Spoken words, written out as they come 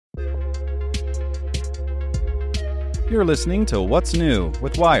You're listening to What's New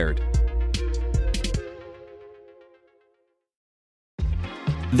with Wired.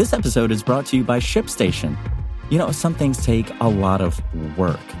 This episode is brought to you by ShipStation. You know, some things take a lot of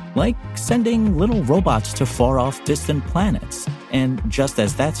work, like sending little robots to far-off distant planets. And just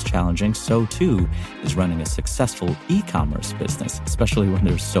as that's challenging, so too is running a successful e-commerce business, especially when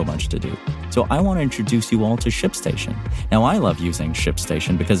there's so much to do. So I want to introduce you all to ShipStation. Now, I love using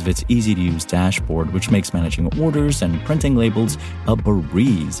ShipStation because of its easy-to-use dashboard, which makes managing orders and printing labels a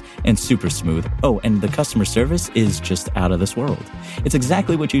breeze and super smooth. Oh, and the customer service is just out of this world. It's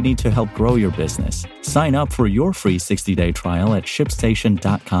exactly what you need to help grow your business. Sign up for your free 60-day trial at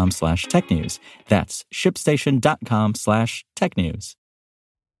shipstation.com/technews. That's shipstation.com/technews.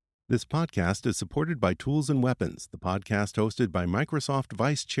 This podcast is supported by Tools and Weapons, the podcast hosted by Microsoft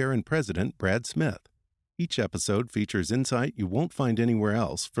Vice Chair and President Brad Smith. Each episode features insight you won't find anywhere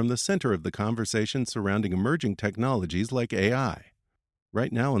else from the center of the conversation surrounding emerging technologies like AI.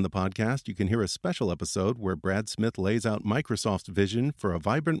 Right now on the podcast, you can hear a special episode where Brad Smith lays out Microsoft's vision for a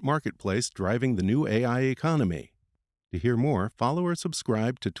vibrant marketplace driving the new AI economy. To hear more, follow or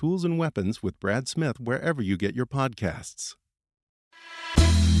subscribe to Tools and Weapons with Brad Smith wherever you get your podcasts.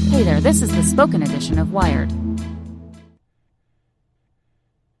 Hey there, this is the spoken edition of Wired.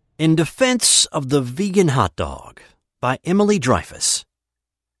 In Defense of the Vegan Hot Dog by Emily Dreyfus.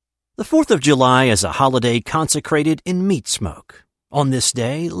 The 4th of July is a holiday consecrated in meat smoke. On this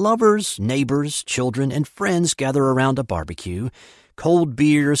day, lovers, neighbors, children, and friends gather around a barbecue, cold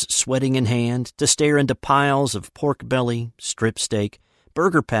beers sweating in hand, to stare into piles of pork belly, strip steak,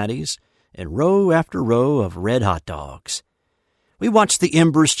 burger patties, and row after row of red hot dogs. We watch the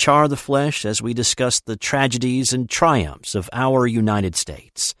embers char the flesh as we discuss the tragedies and triumphs of our United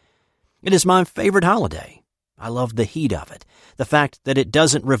States. It is my favorite holiday. I love the heat of it, the fact that it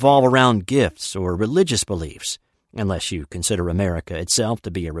doesn't revolve around gifts or religious beliefs, unless you consider America itself to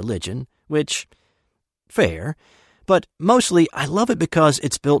be a religion, which, fair, but mostly I love it because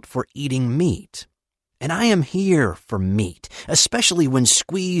it's built for eating meat. And I am here for meat, especially when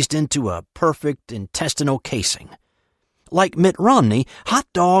squeezed into a perfect intestinal casing. Like Mitt Romney, hot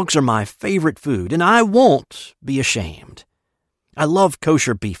dogs are my favorite food, and I won't be ashamed. I love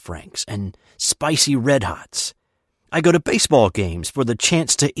kosher beef franks and spicy red hots. I go to baseball games for the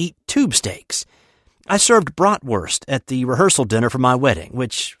chance to eat tube steaks. I served bratwurst at the rehearsal dinner for my wedding,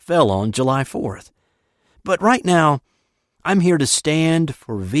 which fell on July 4th. But right now, I'm here to stand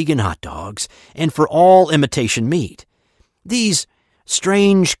for vegan hot dogs and for all imitation meat. These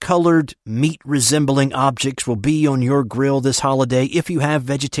strange-colored, meat-resembling objects will be on your grill this holiday if you have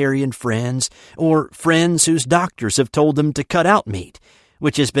vegetarian friends or friends whose doctors have told them to cut out meat,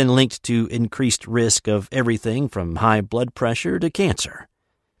 which has been linked to increased risk of everything from high blood pressure to cancer.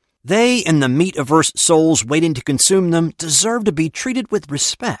 They and the meat-averse souls waiting to consume them deserve to be treated with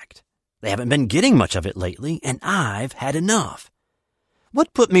respect. They haven't been getting much of it lately, and I've had enough.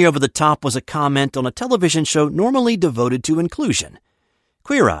 What put me over the top was a comment on a television show normally devoted to inclusion,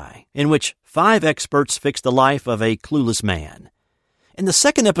 Queer Eye, in which 5 experts fix the life of a clueless man. In the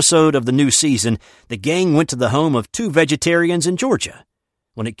second episode of the new season, the gang went to the home of 2 vegetarians in Georgia.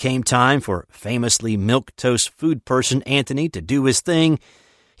 When it came time for famously milquetoast food person Anthony to do his thing,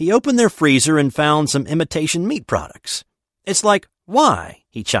 he opened their freezer and found some imitation meat products. It's like, why,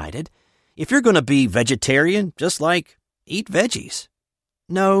 he chided, if you're going to be vegetarian, just eat veggies.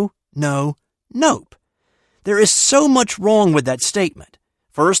 No, nope. There is so much wrong with that statement.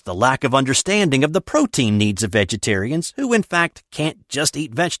 First, the lack of understanding of the protein needs of vegetarians, who in fact can't just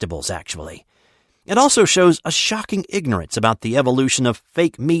eat vegetables, actually. It also shows a shocking ignorance about the evolution of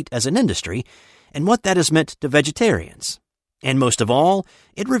fake meat as an industry and what that has meant to vegetarians. And most of all,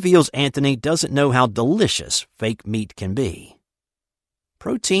 it reveals Anthony doesn't know how delicious fake meat can be.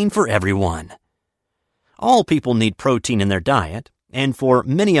 Protein for everyone. All people need protein in their diet, and for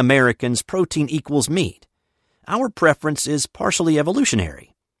many Americans, protein equals meat. Our preference is partially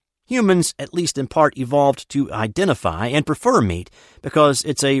evolutionary. Humans, at least in part, evolved to identify and prefer meat because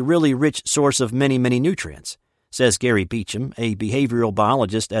it's a really rich source of many, many nutrients, says Gary Beecham, a behavioral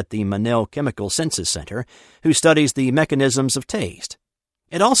biologist at the Monell Chemical Senses Center, who studies the mechanisms of taste.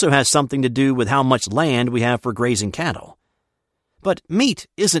 It also has something to do with how much land we have for grazing cattle. But meat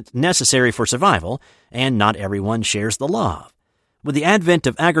isn't necessary for survival, and not everyone shares the love. With the advent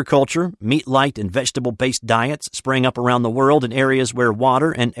of agriculture, meat-light and vegetable-based diets spring up around the world in areas where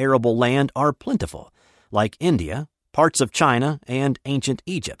water and arable land are plentiful, like India, parts of China, and ancient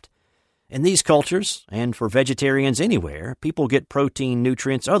Egypt. In these cultures, and for vegetarians anywhere, people get protein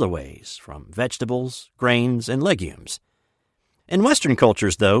nutrients other ways, from vegetables, grains, and legumes. In Western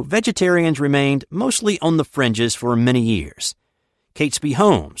cultures, though, vegetarians remained mostly on the fringes for many years. Catesby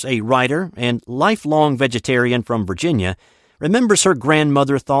Holmes, a writer and lifelong vegetarian from Virginia, remembers her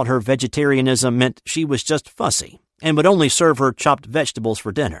grandmother thought her vegetarianism meant she was just fussy and would only serve her chopped vegetables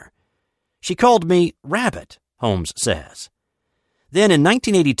for dinner. She called me Rabbit, Holmes says. Then in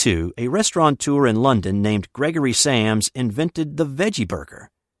 1982, a restaurateur in London named Gregory Sams invented the veggie burger,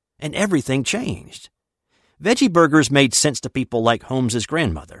 and everything changed. Veggie burgers made sense to people like Holmes's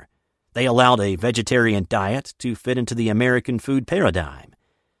grandmother. They allowed a vegetarian diet to fit into the American food paradigm.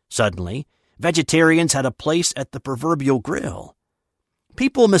 Suddenly, vegetarians had a place at the proverbial grill.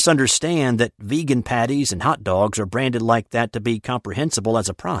 People misunderstand that vegan patties and hot dogs are branded like that to be comprehensible as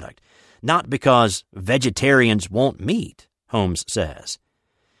a product, not because vegetarians want meat, Holmes says.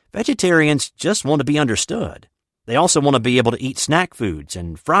 Vegetarians just want to be understood. They also want to be able to eat snack foods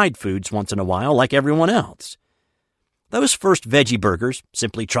and fried foods once in a while like everyone else. Those first veggie burgers,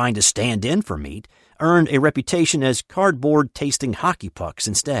 simply trying to stand in for meat, earned a reputation as cardboard-tasting hockey pucks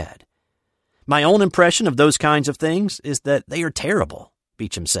instead. My own impression of those kinds of things is that they are terrible,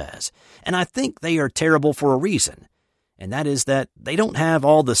 Beecham says, and I think they are terrible for a reason, and that is that they don't have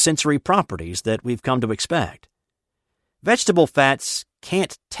all the sensory properties that we've come to expect. Vegetable fats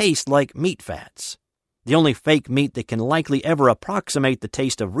can't taste like meat fats. The only fake meat that can likely ever approximate the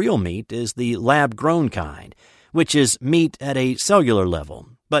taste of real meat is the lab-grown kind, which is meat at a cellular level,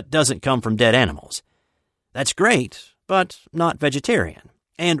 but doesn't come from dead animals. That's great, but not vegetarian,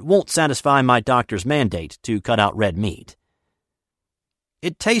 and won't satisfy my doctor's mandate to cut out red meat.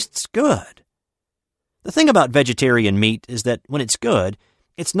 It tastes good. The thing about vegetarian meat is that when it's good,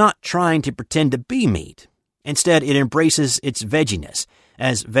 it's not trying to pretend to be meat. Instead, it embraces its vegginess,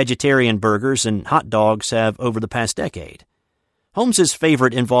 as vegetarian burgers and hot dogs have over the past decade. Holmes's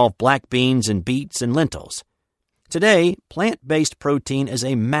favorite involve black beans and beets and lentils. Today, plant-based protein is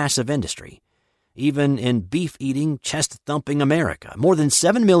a massive industry. Even in beef-eating, chest-thumping America, more than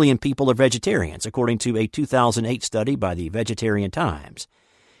 7 million people are vegetarians, according to a 2008 study by the Vegetarian Times.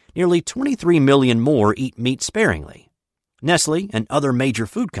 Nearly 23 million more eat meat sparingly. Nestle and other major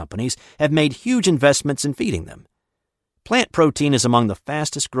food companies have made huge investments in feeding them. Plant protein is among the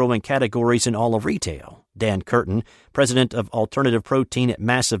fastest-growing categories in all of retail. Dan Curtin, president of alternative protein at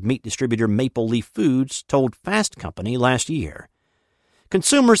massive meat distributor Maple Leaf Foods, told Fast Company last year.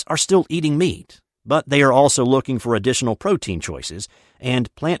 Consumers are still eating meat, but they are also looking for additional protein choices,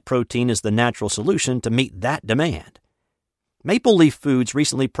 and plant protein is the natural solution to meet that demand. Maple Leaf Foods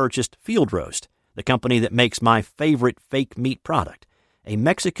recently purchased Field Roast, the company that makes my favorite fake meat product, a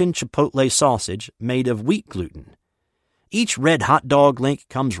Mexican chipotle sausage made of wheat gluten. Each red hot dog link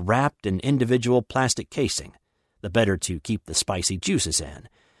comes wrapped in individual plastic casing, the better to keep the spicy juices in,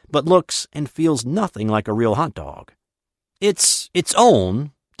 but looks and feels nothing like a real hot dog. It's its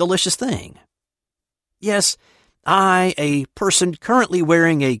own delicious thing. Yes, I, a person currently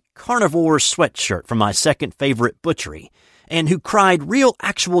wearing a carnivore sweatshirt from my second favorite butchery, and who cried real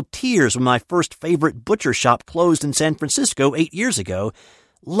actual tears when my first favorite butcher shop closed in San Francisco 8 years ago,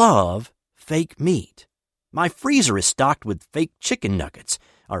 love fake meat. My freezer is stocked with fake chicken nuggets.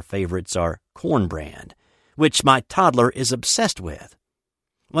 Our favorites are Corn Brand, which my toddler is obsessed with.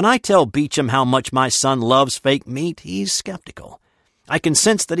 When I tell Beecham how much my son loves fake meat, he's skeptical. I can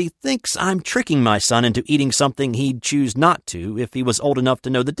sense that he thinks I'm tricking my son into eating something he'd choose not to if he was old enough to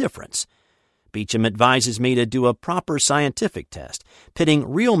know the difference. Beecham advises me to do a proper scientific test, pitting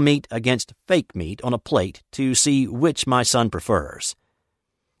real meat against fake meat on a plate to see which my son prefers.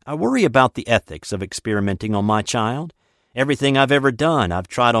 I worry about the ethics of experimenting on my child. Everything I've ever done, I've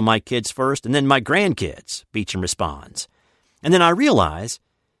tried on my kids first and then my grandkids, Beecham responds. And then I realize,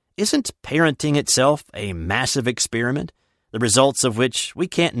 isn't parenting itself a massive experiment, the results of which we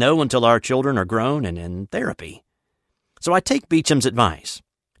can't know until our children are grown and in therapy? So I take Beecham's advice.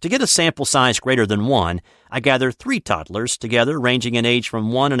 To get a sample size greater than 1, I gather 3 toddlers together ranging in age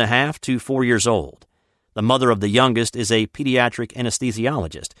from 1.5 to 4 years old. The mother of the youngest is a pediatric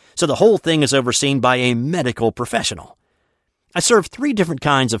anesthesiologist, so the whole thing is overseen by a medical professional. I serve 3 different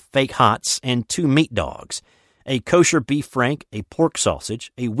kinds of fake hots and 2 meat dogs, a kosher beef frank, a pork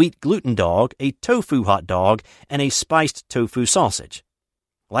sausage, a wheat gluten dog, a tofu hot dog, and a spiced tofu sausage.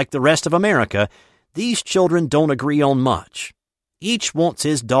 Like the rest of America, these children don't agree on much. Each wants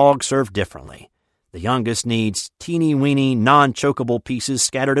his dog served differently. The youngest needs teeny-weeny, non-chokeable pieces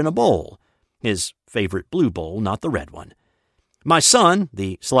scattered in a bowl. His favorite blue bowl, not the red one. My son,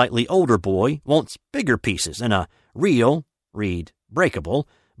 the slightly older boy, wants bigger pieces in a real, read breakable,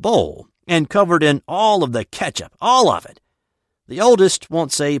 bowl, and covered in all of the ketchup, all of it. The oldest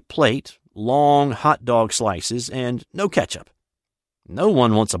wants a plate, long hot dog slices, and no ketchup. No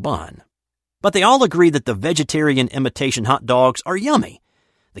one wants a bun. But they all agree that the vegetarian imitation hot dogs are yummy.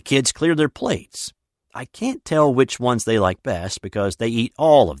 The kids clear their plates. I can't tell which ones they like best because they eat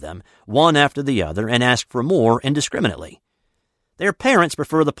all of them, one after the other, and ask for more indiscriminately. Their parents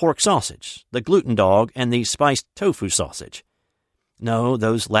prefer the pork sausage, the gluten dog, and the spiced tofu sausage. No,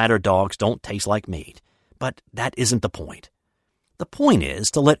 those latter dogs don't taste like meat. But that isn't the point. The point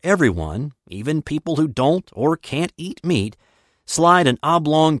is to let everyone, even people who don't or can't eat meat, slide an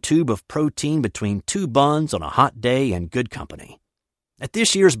oblong tube of protein between two buns on a hot day in good company. At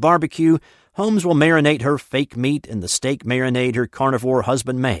this year's barbecue, Holmes will marinate her fake meat in the steak marinade her carnivore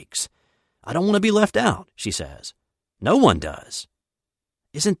husband makes. I don't want to be left out, she says. No one does.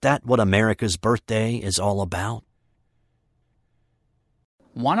 Isn't that what America's birthday is all about?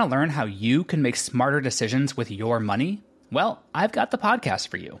 Want to learn how you can make smarter decisions with your money? Well, I've got the podcast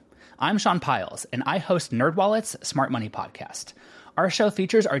for you. I'm Sean Piles, and I host NerdWallet's Smart Money Podcast. Our show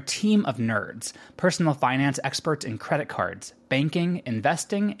features our team of nerds, personal finance experts in credit cards, banking,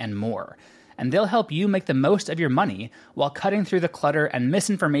 investing, and more. And they'll help you make the most of your money while cutting through the clutter and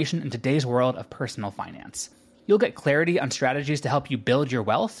misinformation in today's world of personal finance. You'll get clarity on strategies to help you build your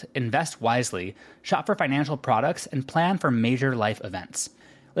wealth, invest wisely, shop for financial products, and plan for major life events.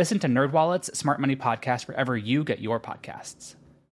 Listen to NerdWallet's Smart Money Podcast wherever you get your podcasts.